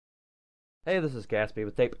Hey, this is Gatsby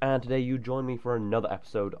with Tape, and today you join me for another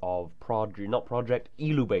episode of not Project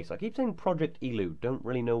Eeloo Base. I keep saying Project Eeloo, don't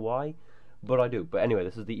really know why, but I do. But anyway,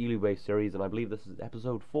 this is the Eeloo Base series, and I believe this is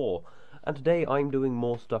episode 4. And today I'm doing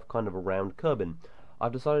more stuff kind of around Kerbin.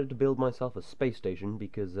 I've decided to build myself a space station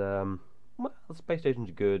because, well, the space station's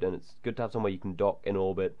good, and it's good to have somewhere you can dock in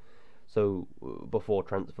orbit. So, before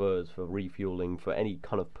transfers, for refueling, for any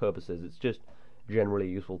kind of purposes, it's just generally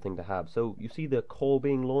a useful thing to have. So you see the core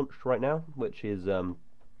being launched right now, which is a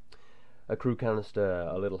crew canister,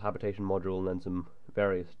 a little habitation module, and then some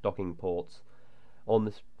various docking ports on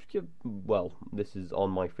this. Well, this is on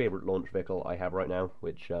my favourite launch vehicle I have right now,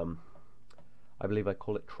 which I believe I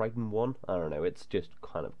call it Triton 1. I don't know. It's just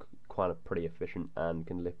kind of pretty efficient and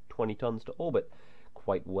can lift 20 tons to orbit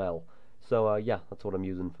quite well. So yeah, that's what I'm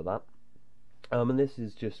using for that. And this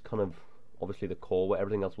is just kind of obviously the core where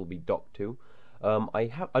everything else will be docked to. I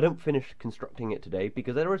don't finish constructing it today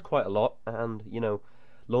because there is quite a lot, and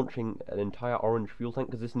launching an entire orange fuel tank,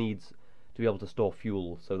 because this needs to be able to store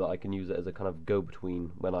fuel so that I can use it as a kind of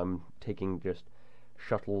go-between when I'm taking just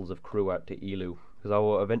shuttles of crew out to Eeloo, because I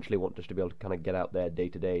will eventually want just to be able to kind of get out there day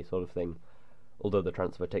to day sort of thing. Although the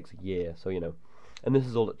transfer takes a year, so and this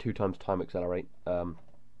is all at 2 times time accelerate,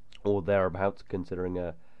 or thereabouts, considering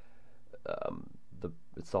the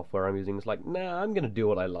software I'm using is like, nah, I'm going to do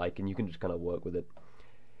what I like, and you can just kind of work with it.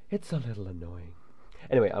 It's a little annoying.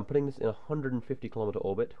 Anyway, I'm putting this in a 150-kilometer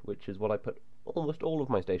orbit, which is what I put almost all of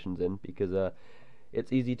my stations in, because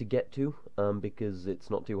it's easy to get to, because it's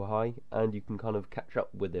not too high, and you can kind of catch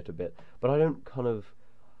up with it a bit. But I don't kind of...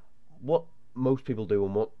 What most people do,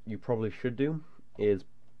 and what you probably should do, is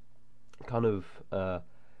kind of,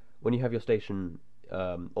 when you have your station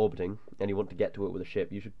orbiting and you want to get to it with a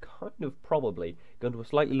ship, you should kind of probably go into a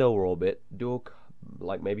slightly lower orbit, do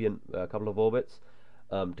like maybe a couple of orbits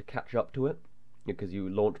to catch up to it, because you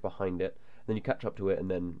launch behind it, then you catch up to it and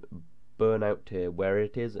then burn out to where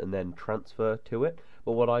it is and then transfer to it.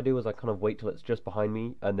 But what I do is I kind of wait till it's just behind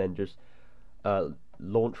me and then just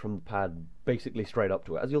launch from the pad basically straight up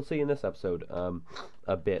to it, as you'll see in this episode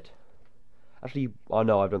a bit. Actually, I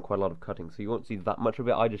know I've done quite a lot of cutting, so you won't see that much of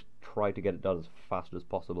it. I just try to get it done as fast as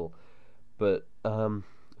possible. But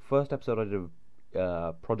first episode I did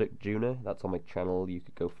of Project Juno. That's on my channel. You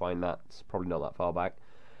could go find that. It's probably not that far back.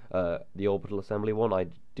 The orbital assembly one, I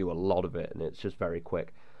do a lot of it, and it's just very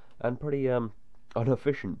quick and pretty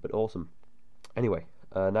inefficient, but awesome. Anyway,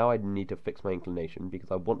 now I need to fix my inclination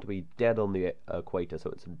because I want to be dead on the equator,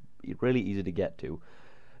 so it's really easy to get to.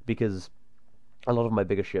 Because a lot of my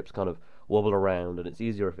bigger ships kind of wobble around, and it's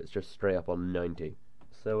easier if it's just straight up on 90.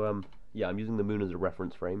 So yeah, I'm using the moon as a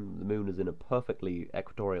reference frame. The moon is in a perfectly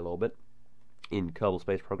equatorial orbit in Kerbal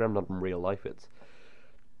Space Program, not in real life. It's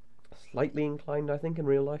slightly inclined, I think, in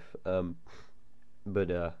real life, but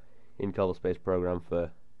in Kerbal Space Program,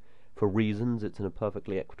 for reasons, it's in a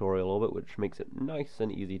perfectly equatorial orbit, which makes it nice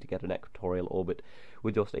and easy to get an equatorial orbit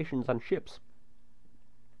with your stations and ships.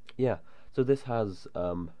 Yeah, so this has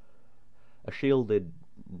a shielded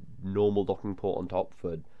normal docking port on top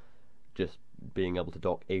for just being able to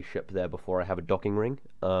dock a ship there before I have a docking ring.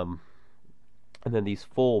 And then these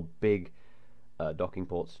 4 big docking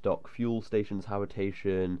ports dock fuel stations,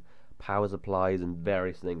 habitation, power supplies, and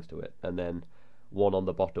various things to it. And then one on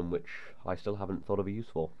the bottom, which I still haven't thought of a use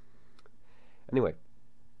for. Anyway,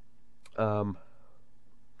 so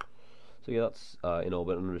yeah, that's in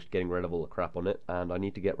orbit, and I'm just getting rid of all the crap on it, and I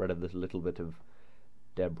need to get rid of this little bit of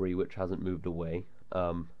debris which hasn't moved away.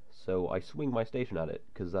 So I swing my station at it,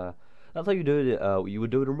 because that's how you do it. You would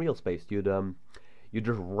do it in real space. You'd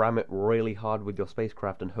just ram it really hard with your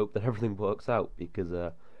spacecraft and hope that everything works out,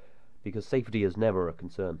 because safety is never a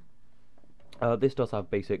concern. This does have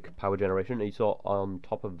basic power generation. You saw on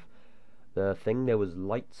top of the thing there was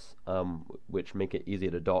lights, which make it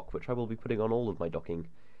easier to dock, which I will be putting on all of my docking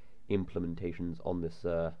implementations on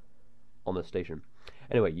this station.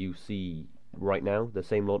 Anyway, you see right now the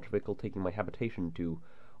same launch vehicle taking my habitation to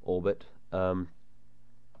orbit.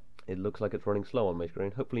 It looks like it's running slow on my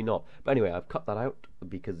screen. Hopefully not. But anyway, I've cut that out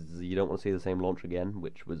because you don't want to see the same launch again,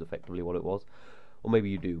 which was effectively what it was. Or maybe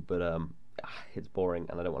you do, but it's boring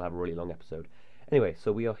and I don't want to have a really long episode. Anyway,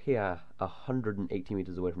 so we are here 180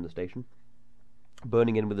 meters away from the station,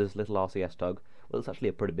 burning in with this little RCS tug. Well, it's actually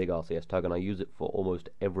a pretty big RCS tug, and I use it for almost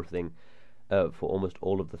everything, for almost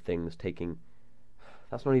all of the things taking...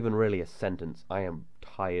 That's not even really a sentence. I am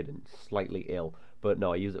tired and slightly ill, but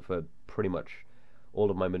no, I use it for pretty much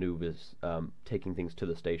all of my maneuvers, taking things to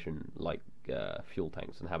the station, like fuel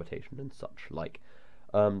tanks and habitation and such like.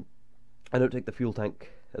 I don't take the fuel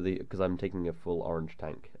tank because I'm taking a full orange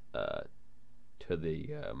tank to the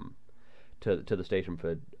to the station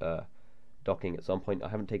for docking at some point. I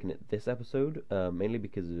haven't taken it this episode, mainly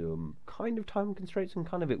because kind of time constraints, and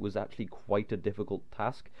kind of it was actually quite a difficult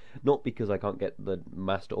task. Not because I can't get the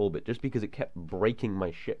master orbit, just because it kept breaking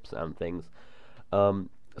my ships and things.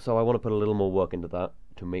 So I want to put a little more work into that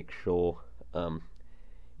to make sure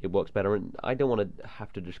it works better, and I don't want to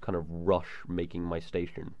have to just kind of rush making my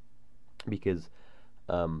station, because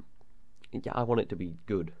yeah, I want it to be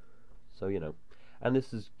good. So, you know, and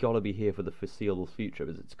this has got to be here for the foreseeable future,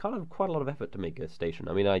 because it's kind of quite a lot of effort to make a station.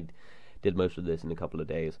 I mean, I did most of this in a couple of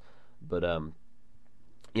days, but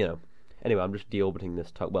you know, anyway, I'm just deorbiting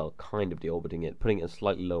this well, kind of deorbiting it, putting it in a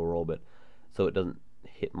slightly lower orbit so it doesn't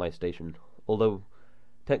hit my station. Although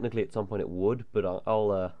technically at some point it would, but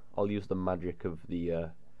I'll use the magic of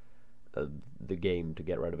the game to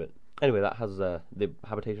get rid of it. Anyway, that has the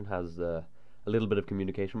habitation has a little bit of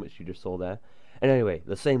communication, which you just saw there. And anyway,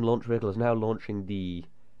 the same launch vehicle is now launching the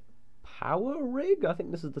power rig. I think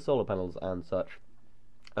this is the solar panels and such.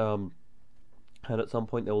 And at some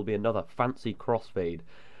point there will be another fancy crossfade,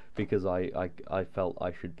 because I felt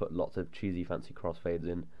I should put lots of cheesy fancy crossfades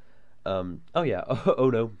in. Oh yeah.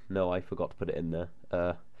 Oh no, I forgot to put it in there.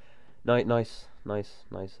 Nice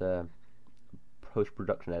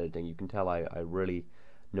post-production editing. You can tell I really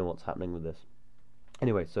know what's happening with this.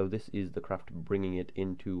 Anyway, so this is the craft bringing it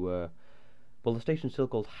into well, the station's still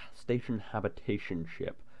called Station Habitation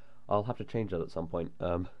Ship. I'll have to change that at some point,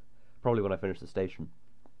 probably when I finish the station.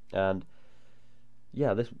 And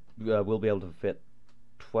yeah, this will be able to fit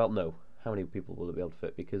 12. No, how many people will it be able to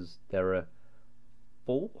fit? Because there are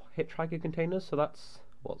 4 hitchhiker containers, so that's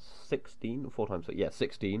what, 16? 4 times 6, yeah,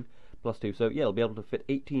 16 plus 2. So yeah, it'll be able to fit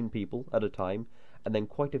 18 people at a time, and then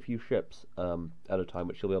quite a few ships at a time,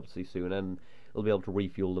 which you'll be able to see soon, and it'll be able to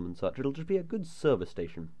refuel them and such. It'll just be a good service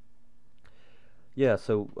station. Yeah,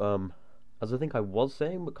 so as I think I was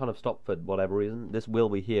saying, but kind of stopped for whatever reason, this will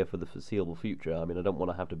be here for the foreseeable future. I mean, I don't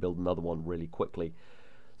want to have to build another one really quickly,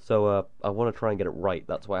 so I want to try and get it right.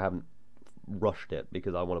 That's why I haven't rushed it,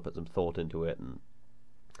 because I want to put some thought into it, and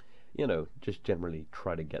you know, just generally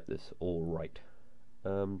try to get this all right.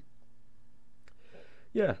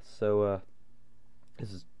 Yeah, so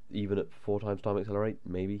this is even at 4 times time accelerate,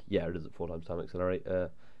 maybe. Yeah, it is at 4 times time accelerate.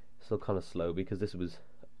 Still kind of slow, because this was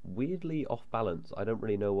weirdly off balance. I don't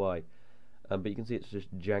really know why, but you can see it's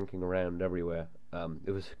just janking around everywhere. It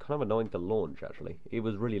was kind of annoying to launch, actually. It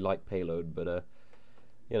was really light payload, but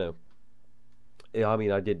you know, yeah, I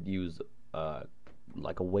mean, I did use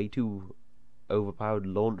like a way too overpowered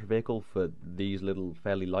launch vehicle for these little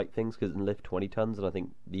fairly light things, because it can lift 20 tons, and I think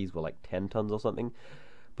these were like 10 tons or something.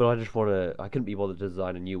 But I just I couldn't be bothered to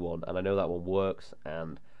design a new one, and I know that one works,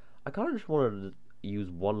 and I kind of just wanted to use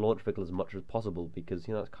one launch vehicle as much as possible, because,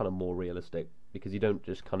 you know, it's kind of more realistic, because you don't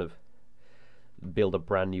just kind of build a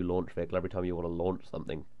brand new launch vehicle every time you want to launch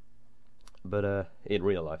something. But in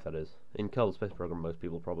real life, that is. In Kerbal Space Program, most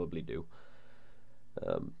people probably do.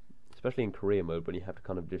 Especially in career mode, when you have to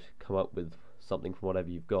kind of just come up with something from whatever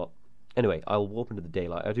you've got. Anyway, I'll warp into the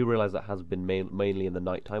daylight. I do realise that has been mainly in the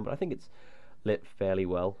night time, but I think it's lit fairly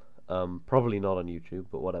well. Probably not on YouTube,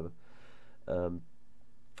 but whatever.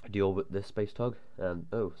 Deorbit this space tug, and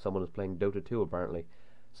oh, someone is playing Dota 2 apparently.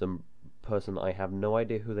 Some person, I have no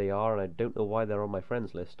idea who they are, and I don't know why they're on my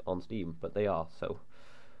friends list on Steam, but they are, so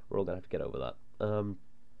we're all gonna have to get over that.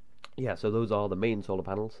 Yeah, so those are the main solar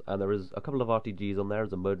panels, and there is a couple of RTGs on there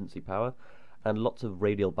as emergency power, and lots of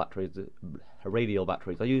radial batteries.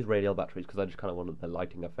 I use radial batteries because I just kind of wanted the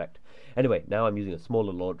lighting effect. Anyway, now I'm using a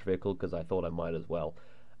smaller launch vehicle because I thought I might as well.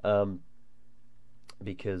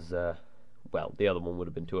 Because, well, the other one would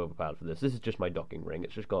have been too overpowered for this. This is just my docking ring.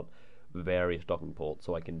 It's just got various docking ports,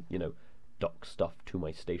 so I can, you know, dock stuff to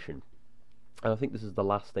my station. And I think this is the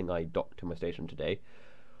last thing I dock to my station today.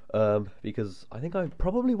 Because I think I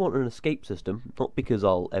probably want an escape system, not because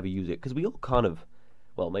I'll ever use it, because we all kind of,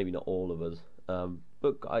 well, maybe not all of us,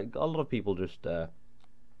 but a lot of people just,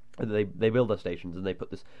 they build their stations and they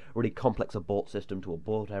put this really complex abort system to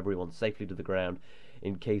abort everyone safely to the ground,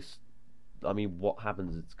 in case, I mean, what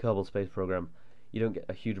happens, it's Kerbal Space Program, you don't get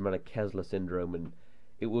a huge amount of Kessler syndrome, and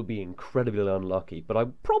it would be incredibly unlucky, but I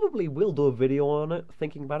probably will do a video on it,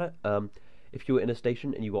 thinking about it, if you were in a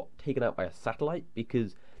station and you got taken out by a satellite,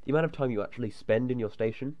 because the amount of time you actually spend in your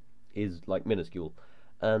station is, like, minuscule,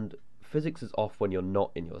 and physics is off when you're not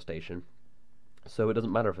in your station, so it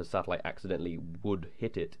doesn't matter if a satellite accidentally would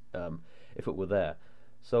hit it, if it were there.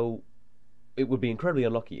 So it would be incredibly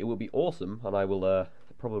unlucky. It would be awesome, and I will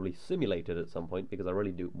probably simulate it at some point, because I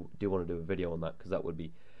really do want to do a video on that, because that would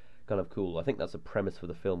be kind of cool. I think that's a premise for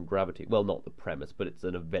the film Gravity. Well, not the premise, but it's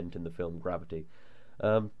an event in the film Gravity.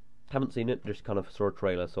 Haven't seen it, just kind of saw a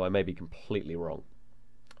trailer, so I may be completely wrong.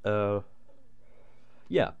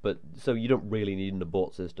 Yeah, but so you don't really need an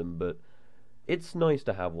abort system, but it's nice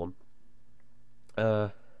to have one.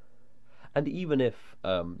 And even if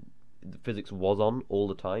the physics was on all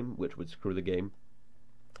the time, which would screw the game,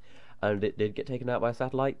 and it did get taken out by a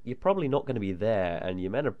satellite, you're probably not going to be there, and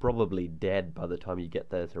your men are probably dead by the time you get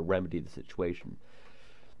there to remedy the situation.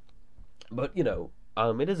 But you know,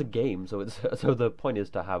 it is a game, so it's so the point is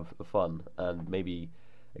to have fun and maybe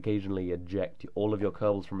occasionally eject all of your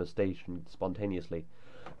Kerbals from a station spontaneously.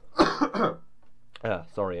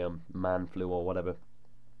 Sorry, man flu or whatever.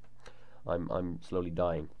 I'm slowly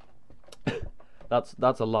dying.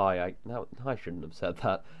 That's a lie. I shouldn't have said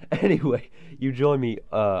that. Anyway, you join me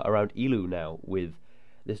around Eeloo now with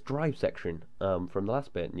this drive section from the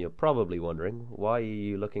last bit, and you're probably wondering why are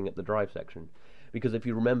you looking at the drive section? Because if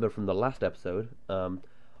you remember from the last episode,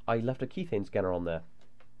 I left a Kethane scanner on there,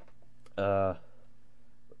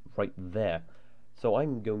 right there. So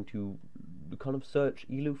I'm going to kind of search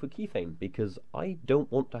Eeloo for Kethane because I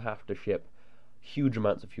don't want to have to ship huge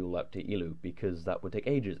amounts of fuel out to Eeloo because that would take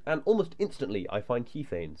ages, and almost instantly I find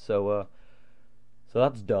Kethane, so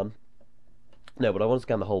that's done. No, but I want to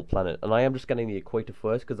scan the whole planet, and I am just scanning the equator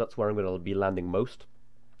first because that's where I'm going to be landing most,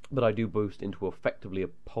 but I do boost into effectively a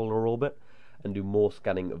polar orbit and do more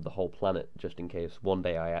scanning of the whole planet just in case one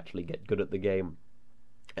day I actually get good at the game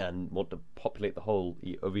and want to populate the whole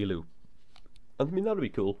of Eeloo. I mean, that would be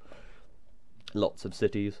cool. Lots of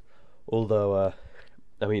cities, although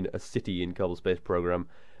I mean, a city in Kerbal Space Program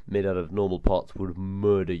made out of normal parts would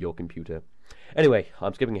murder your computer. Anyway,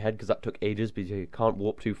 I'm skipping ahead because that took ages because you can't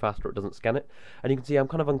warp too fast or it doesn't scan it. And you can see I'm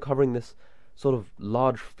kind of uncovering this sort of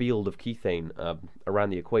large field of Kethane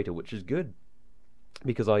around the equator, which is good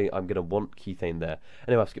because I'm going to want Kethane there.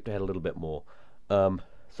 Anyway, I've skipped ahead a little bit more.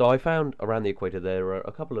 So I found around the equator there are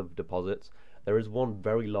a couple of deposits. There is one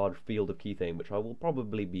very large field of Kethane which I will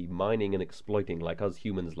probably be mining and exploiting like us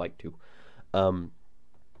humans like to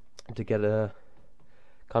get a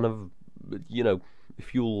kind of, you know,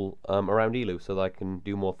 fuel around Eeloo so that I can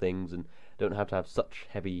do more things and don't have to have such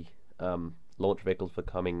heavy launch vehicles for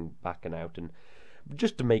coming back and out, and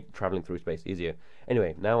just to make travelling through space easier.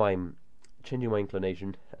 Anyway, now I'm changing my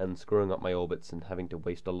inclination and screwing up my orbits and having to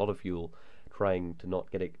waste a lot of fuel trying to not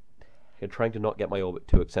get my orbit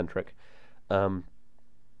too eccentric. And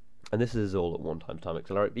this is all at 1x time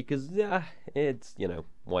accelerate because, yeah, it's, you know,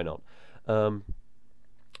 why not?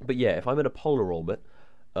 But yeah, if I'm in a polar orbit,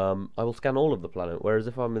 I will scan all of the planet, whereas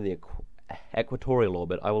if I'm in the equatorial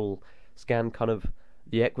orbit, I will scan kind of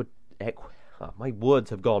the my words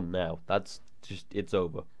have gone now. That's just, it's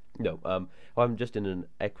over. No, if I'm just in an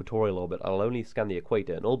equatorial orbit, I'll only scan the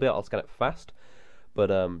equator, and albeit I'll scan it fast, but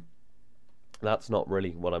that's not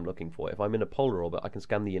really what I'm looking for. If I'm in a polar orbit, I can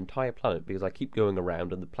scan the entire planet because I keep going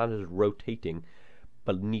around and the planet is rotating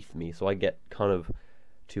beneath me, so I get kind of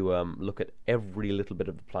to look at every little bit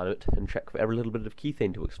of the planet and check for every little bit of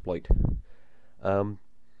Kethane to exploit.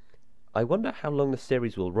 I wonder how long the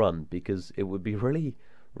series will run, because it would be really,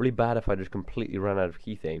 really bad if I just completely ran out of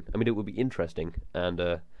Kethane. I mean, it would be interesting, and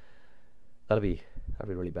that'd be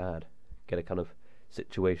really bad. Get a kind of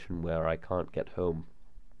situation where I can't get home.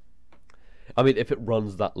 I mean, if it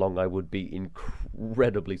runs that long, I would be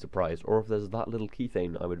incredibly surprised. Or if there's that little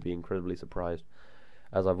Kethane, I would be incredibly surprised,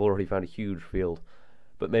 as I've already found a huge field.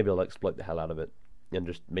 But maybe I'll exploit the hell out of it and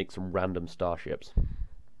just make some random starships.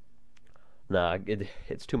 Nah,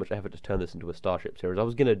 it's too much effort to turn this into a starship series. I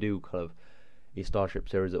was going to do kind of a starship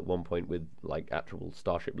series at one point with like actual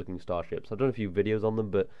starship-looking starships. I've done a few videos on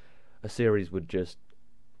them, but a series would just...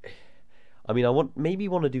 I mean, I maybe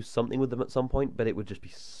want to do something with them at some point, but it would just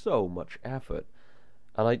be so much effort.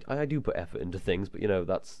 And I do put effort into things, but you know,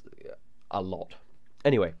 that's a lot.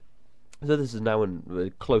 Anyway, so this is now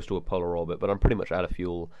close to a polar orbit, but I'm pretty much out of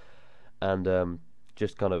fuel, and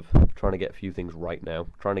just kind of trying to get a few things right now.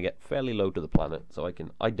 Trying to get fairly low to the planet, so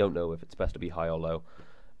I don't know if it's best to be high or low.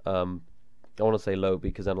 I want to say low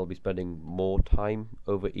because then I'll be spending more time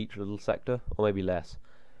over each little sector, or maybe less.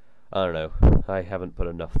 I don't know. I haven't put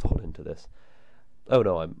enough thought into this. Oh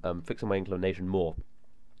no, I'm fixing my inclination more.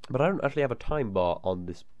 But I don't actually have a time bar on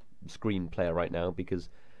this screen player right now because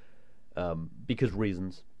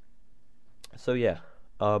reasons. So yeah,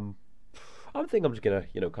 I think I'm just gonna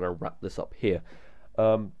kind of wrap this up here.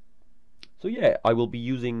 So yeah, I will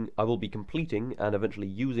be completing and eventually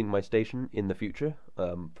using my station in the future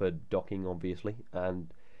for docking, obviously,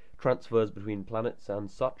 and transfers between planets and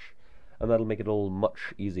such, and that'll make it all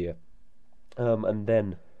much easier. And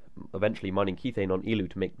then eventually mining Kethane on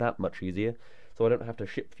Eeloo to make that much easier, so I don't have to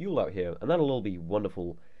ship fuel out here, and that'll all be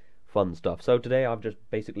wonderful, fun stuff. So today I've just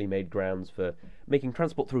basically made grounds for making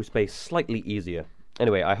transport through space slightly easier.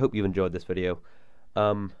 Anyway, I hope you've enjoyed this video.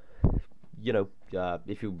 Um,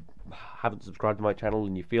 if you haven't subscribed to my channel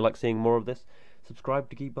and you feel like seeing more of this, subscribe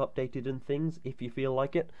to keep updated on things if you feel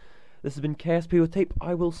like it. This has been KSP with Tape.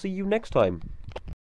 I will see you next time.